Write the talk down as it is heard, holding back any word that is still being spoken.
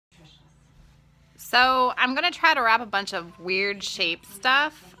So I'm gonna try to wrap a bunch of weird shaped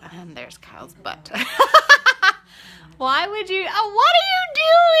stuff. And there's Kyle's butt. Why would you? Oh, what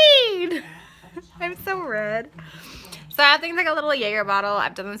are you doing? I'm so red. So I have things like a little Jäger bottle.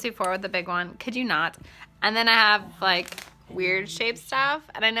 I've done this before with the big one. Could you not? And then I have like weird shaped stuff.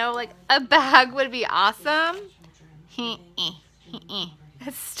 And I know like a bag would be awesome. But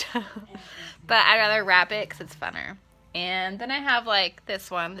I'd rather wrap it because it's funner. And then I have like this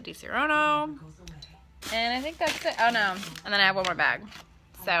one, the DC Rono. And I think that's it. Oh no. And then I have one more bag.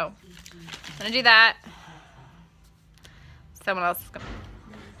 So I'm gonna do that. Someone else is gonna.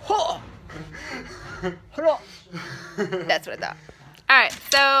 That's what I thought. Alright,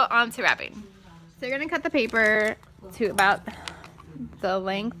 so on to wrapping. So you're gonna cut the paper to about the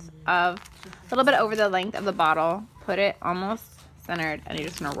length of, a little bit over the length of the bottle. Put it almost centered, and you're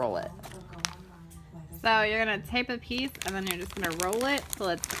just gonna roll it. So you're gonna tape a piece, and then you're just gonna roll it till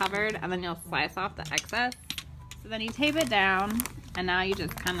it's covered, and then you'll slice off the excess. So then you tape it down, and now you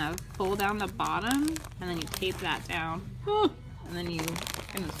just kind of pull down the bottom, and then you tape that down. And then you're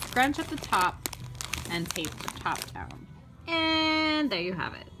gonna scrunch at the top and tape the top down. And there you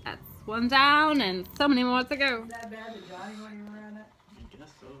have it. That's one down, and so many more to go. Is that bad to Johnny when you were around it?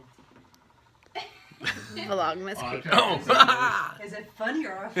 VLOGMAS creepy. Oh. Is it funny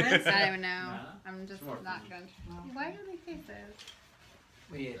or offensive? I don't even know. I'm just not good. Why do they faces?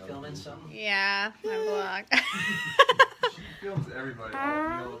 Were you filming something? Yeah, my vlog. She films everybody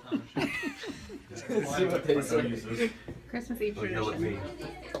all the time. See what they say. Christmas Eve tradition.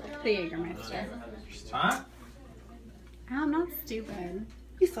 The Jägermeister. Huh? I'm not stupid.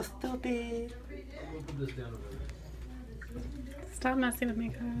 You're so stupid. Stop messing with me,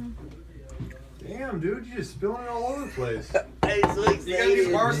 Kyle. Damn, dude, you're just spilling it all over the place. I'm so excited. You gotta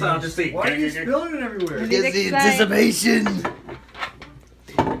do bar sound. Just say, why are you spilling it everywhere? Because the anticipation.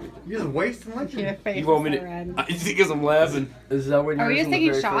 You're just wasting liquor. You want me to? It's because I'm laughing. Is that when Are we just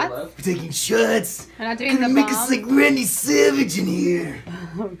taking shots? We're taking shots. We're not doing the Make bomb? us like Randy Savage in here.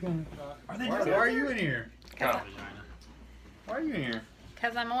 Oh, God. Why are you in here? Why are you in here?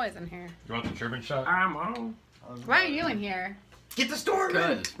 Because I'm always in here. You want the German shot? I'm on. Why are you in here? Get the storm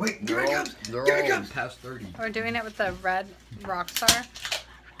in. Wait, here it comes. They're Here it all comes. past 30. We're doing it with the red Rockstar.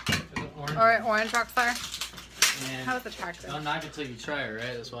 Or orange Rockstar. How was the track? Don't knock it till you try it,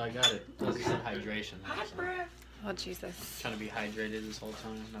 right? That's why I got it. This is hydration. Oh, Jesus. Trying to be hydrated this whole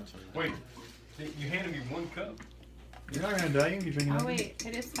time. Not so Wait, you handed me 1 cup. You're not gonna die. You can keep drinking. Oh, wait.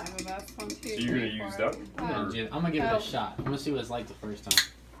 It is 5 of us. 1, 2, So you're gonna use that? Oh. I'm gonna give it a shot. I'm gonna see what it's like the first time.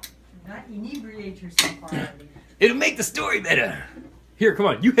 Not inebriate yourself already. It'll make the story better. Here, come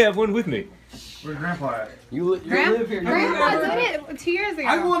on. You have one with me. Where's Grandpa at? You live here. Grandpa did it 2 years ago.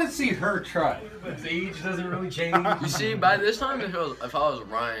 I want to see her try. His age doesn't really change. You see, by this time, if I was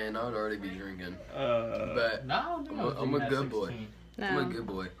Ryan, I would already be drinking. But No, I'm a good boy. No. I'm a good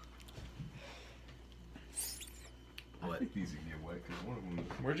boy. I What? think these would get wet because one of them.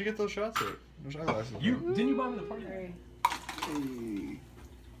 Where'd you get those shots at? Those eyeglasses. Didn't you buy them at the party?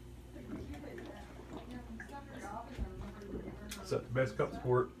 Is that the best cup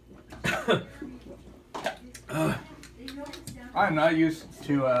sport? I'm not used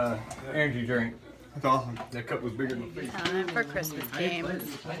to energy drink. That's awesome. That cup was bigger than the face. Time for Christmas games.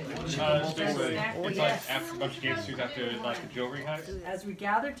 It's like after a bunch of games after like a jewelry hunt. As we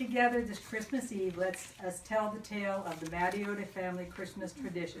gather together this Christmas Eve, let us tell the tale of the Mattiota family Christmas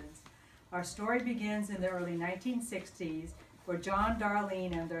traditions. Our story begins in the early 1960s, where John,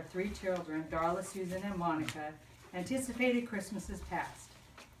 Darlene, and their 3 children, Darla, Susan, and Monica, anticipated Christmases past.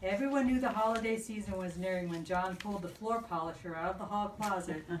 Everyone knew the holiday season was nearing when John pulled the floor polisher out of the hall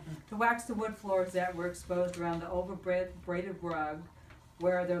closet to wax the wood floors that were exposed around the over-braided rug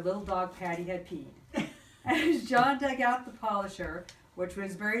where their little dog Patty had peed. As John dug out the polisher, which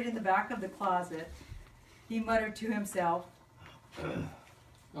was buried in the back of the closet, he muttered to himself,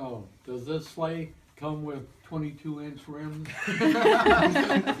 Oh, does this sleigh come with 22-inch rims?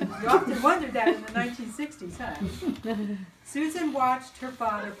 You often wondered that in the 1960s, huh? Susan watched her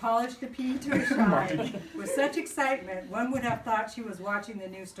father polish the pea to a shine with such excitement, one would have thought she was watching the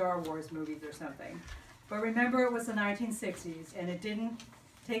new Star Wars movies or something. But remember, it was the 1960s, and it didn't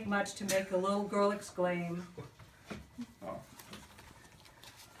take much to make the little girl exclaim, Oh.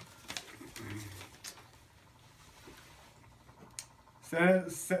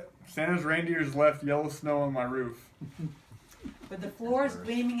 Santa's reindeers left yellow snow on my roof. With the floors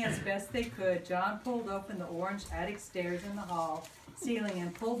gleaming as best they could, John pulled open the orange attic stairs in the hall ceiling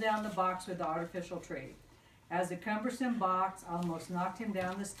and pulled down the box with the artificial tree. As the cumbersome box almost knocked him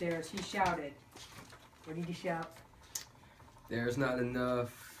down the stairs, he shouted. What did he shout? There's not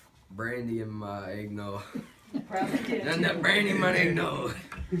enough brandy in my eggnog. Probably did. None of that brandy in my eggnog.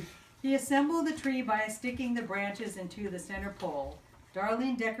 He assembled the tree by sticking the branches into the center pole.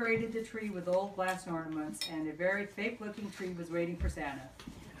 Darlene decorated the tree with old glass ornaments, and a very fake-looking tree was waiting for Santa.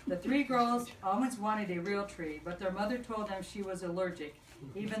 The three girls always wanted a real tree, but their mother told them she was allergic,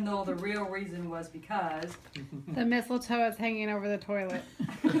 even though the real reason was because the mistletoe is hanging over the toilet.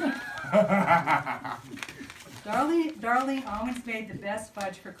 Darlene always made the best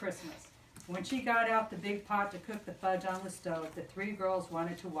fudge for Christmas. When she got out the big pot to cook the fudge on the stove, the three girls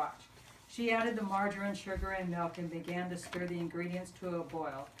wanted to watch. She added the margarine, sugar, and milk and began to stir the ingredients to a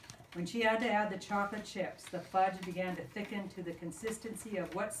boil. When she had to add the chocolate chips, the fudge began to thicken to the consistency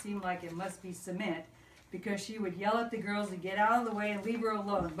of what seemed like it must be cement, because she would yell at the girls to get out of the way and leave her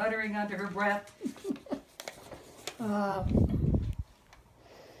alone, muttering under her breath.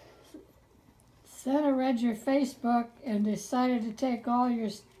 Santa read your Facebook and decided to take all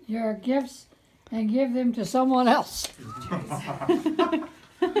your gifts and give them to someone else.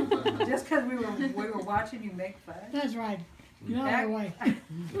 Just because we were watching you make fudge? That's right. Back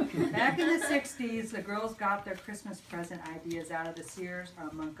in the 60s, the girls got their Christmas present ideas out of the Sears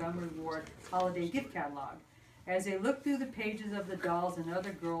or Montgomery Ward holiday gift catalog. As they looked through the pages of the dolls and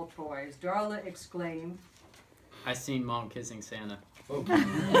other girl toys, Darla exclaimed, I seen Mom kissing Santa.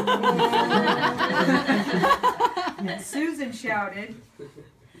 And Susan shouted,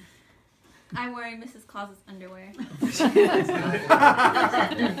 I'm wearing Mrs. Claus's underwear.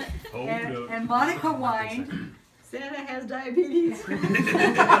 and Monica whined, Santa has diabetes.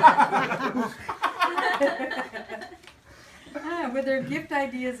 With their gift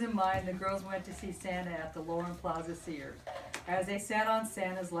ideas in mind, the girls went to see Santa at the Lauren Plaza Sears. As they sat on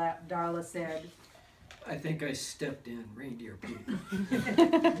Santa's lap, Darla said, I think I stepped in reindeer poop.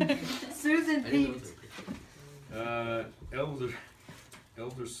 Susan peeped. Elves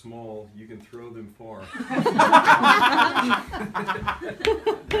are small. You can throw them far.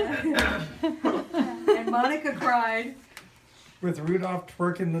 And Monica cried, with Rudolph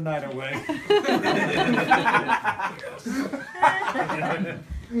twerking the night away.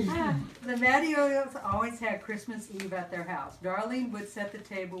 The Mattios always had Christmas Eve at their house. Darlene would set the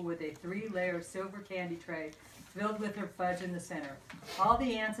table with a 3-layer silver candy tray filled with her fudge in the center. All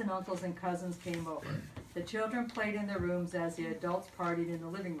the aunts and uncles and cousins came over. The children played in their rooms as the adults partied in the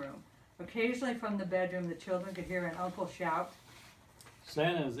living room. Occasionally from the bedroom, the children could hear an uncle shout,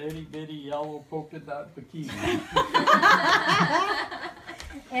 Santa's itty-bitty yellow polka dot bikini.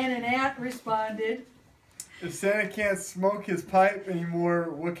 and an aunt responded, If Santa can't smoke his pipe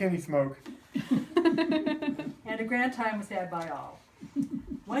anymore, what can he smoke? and a grand time was had by all.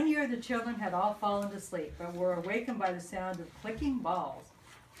 One year the children had all fallen to sleep, but were awakened by the sound of clicking balls.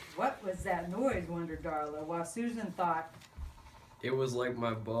 What was that noise, wondered Darla, while Susan thought, It was like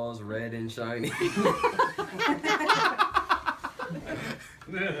my balls red and shiny.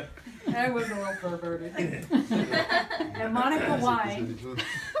 That was a little perverted. And Monica whined,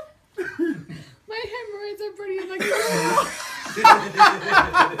 My hemorrhoids are pretty like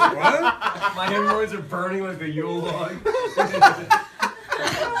What? My hemorrhoids are burning like a Yule log.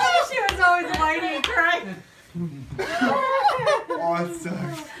 she was always whining and crying. Oh, it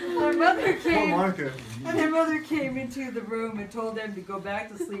sucks. Their mother Poor came, Monica. and their mother came into the room and told them to go back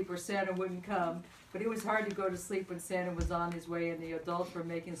to sleep or Santa wouldn't come. But it was hard to go to sleep when Santa was on his way and the adults were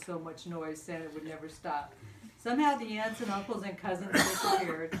making so much noise Santa would never stop. Somehow the aunts and uncles and cousins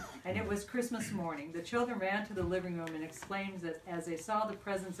disappeared, and it was Christmas morning. The children ran to the living room and exclaimed that as they saw the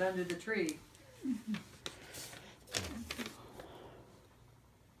presents under the tree.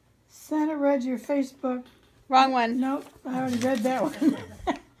 Santa read your Facebook. Wrong one. Nope, I already read that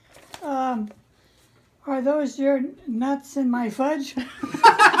one. Are those your nuts in my fudge?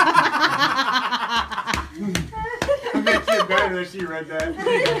 It makes it better that she read that.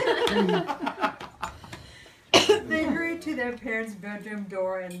 They hurried to their parents' bedroom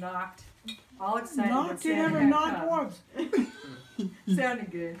door and knocked, all excited that Knocked, you Santa never had knocked come. once.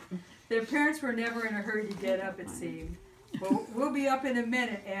 Sounded good. Their parents were never in a hurry to get up, it seemed. Well, we'll be up in a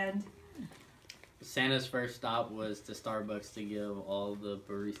minute, and Santa's first stop was to Starbucks to give all the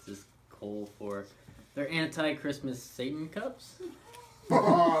baristas coal for their anti-Christmas Satan cups.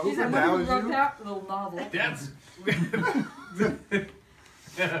 Oh, he said, that when was he wrote you? that little novel. That's.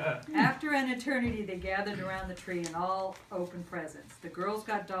 After an eternity, they gathered around the tree and all opened presents. The girls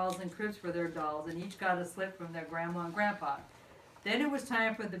got dolls and cribs for their dolls, and each got a slip from their grandma and grandpa. Then it was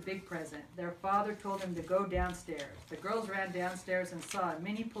time for the big present. Their father told them to go downstairs. The girls ran downstairs and saw a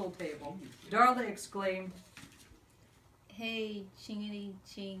mini pool table. Darla exclaimed, Hey, chingity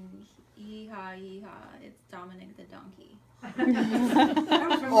ching, yee-haw, yee-haw, it's Dominic the donkey. That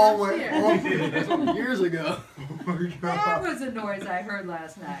was from last year. That's from years ago. That was a noise I heard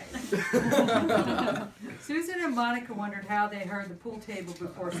last night. Susan and Monica wondered how they heard the pool table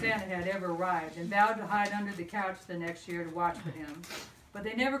before Santa had ever arrived and vowed to hide under the couch the next year to watch for him. But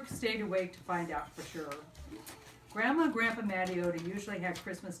they never stayed awake to find out for sure. Grandma and Grandpa Mattiota usually had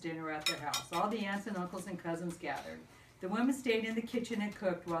Christmas dinner at their house. All the aunts and uncles and cousins gathered. The women stayed in the kitchen and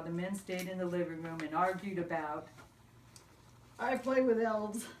cooked while the men stayed in the living room and argued about... I play with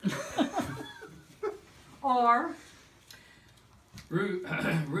elves. Or...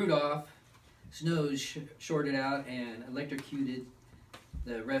 Rudolph Snow's shorted out and electrocuted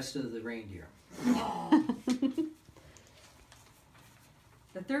the rest of the reindeer.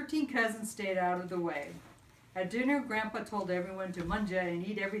 The 13 cousins stayed out of the way. At dinner, Grandpa told everyone to munja and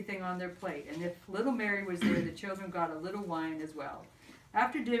eat everything on their plate, and if little Mary was there, the children got a little wine as well.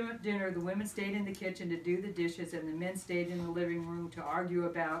 After dinner, the women stayed in the kitchen to do the dishes, and the men stayed in the living room to argue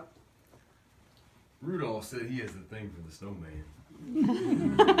about... Rudolph said he has a thing for the snowman.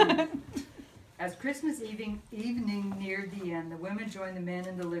 As Christmas evening neared the end, the women joined the men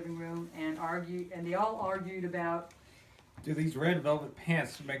in the living room and they all argued about... Do these red velvet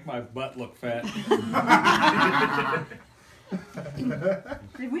pants make my butt look fat?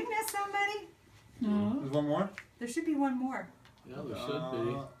 Did we miss somebody? No. There's one more? There should be one more. Yeah, there should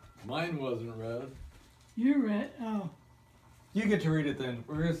be. Mine wasn't read. You read, oh. You get to read it then.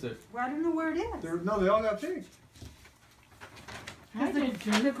 Where is it? Well, I don't know where it is. No, they all got picked. I did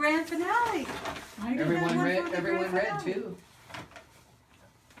too. The grand finale. Everyone read too.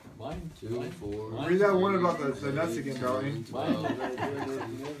 Mine too. 2, 4. Read that one about the nuts again, Darlene. Mine.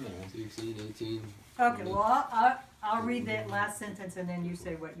 16, 18. Okay, well, I'll read that last sentence and then you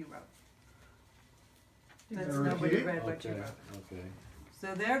say what you wrote. Since nobody read what you wrote. Okay.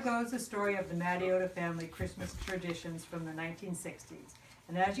 So there goes the story of the Mattiota family Christmas traditions from the 1960s.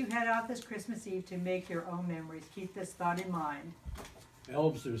 And as you head out this Christmas Eve to make your own memories, keep this thought in mind.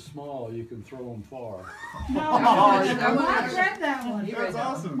 Elves are small, you can throw them far. No, Mike read that one. That's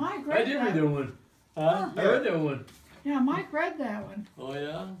awesome. Mike I read did that read that one. Huh? I read that one. Yeah, Mike read that one. Oh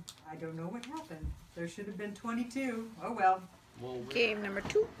yeah? I don't know what happened. There should have been 22. Oh well. Game number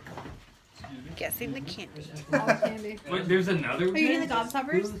 2. Guessing the candy. All candy. Wait, there's another Are you eating the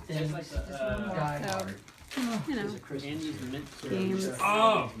gobstoppers? Just like the You know. Andy's mint Games.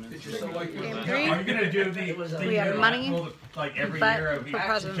 Oh! Game 3. Are you gonna do the We have money, like every but year of for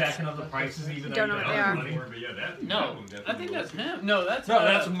presents. jacking up the prices even Don't know what they are. No, I think that's him. No, that's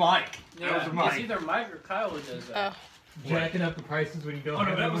Mike. Yeah, That was Mike. it's either Mike or Kyle who does that. Jacking up the prices when you go. Oh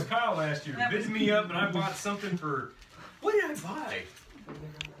no, that was Kyle last year. Bids me up and I bought something for... What did I buy?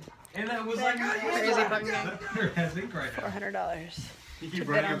 And I was like, Crazy fucking game. I think right now. $400. You To keep bid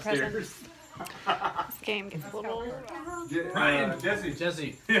running on upstairs. presents. This game gets a little... Brian, Jesse.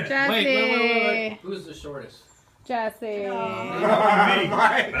 Jesse. Jesse. Wait. Who's the shortest? Jesse.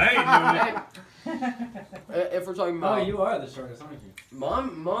 If we're talking about... Oh, you are the shortest, aren't you?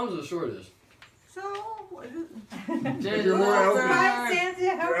 Mom's the shortest. So, what is You're more elf. Santa,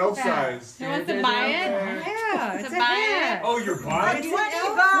 You're elf size. Who wants to buy it? Yeah, To it's a buy hat. Oh, you're buying? What do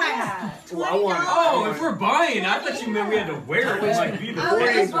you buy? Well, I want it. Oh, if we're buying, I thought you meant we had to wear it and like be the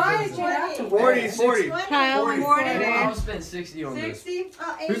 40. 40. Kyle wants 40. I'll spend 60 on this. 60?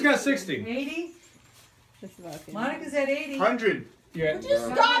 Who's got 60? 80? This is awesome. Monica's at 80. 100. Yeah. Would you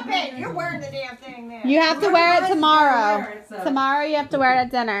stop it? You're wearing the damn thing there. You have to wear it tomorrow. Wear it, so- Tomorrow you have to wear it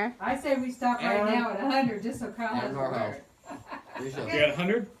at dinner. I say we stop right now at 100 just so Kyle has And to our wear house. it. You shall. You got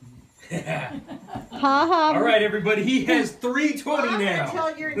 100? Ha ha. All right, everybody. He has 320 Well, I'm now. gonna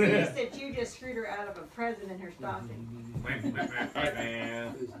tell your niece that you just screwed her out of a present in her stocking.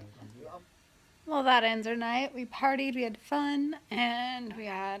 Man. Well, that ends our night. We partied, we had fun, and we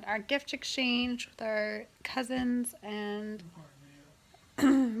had our gift exchange with our cousins, and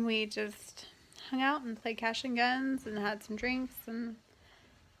we just hung out and played cash and guns and had some drinks. And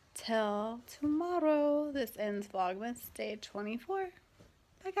till tomorrow, this ends Vlogmas Day 24.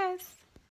 Bye, guys.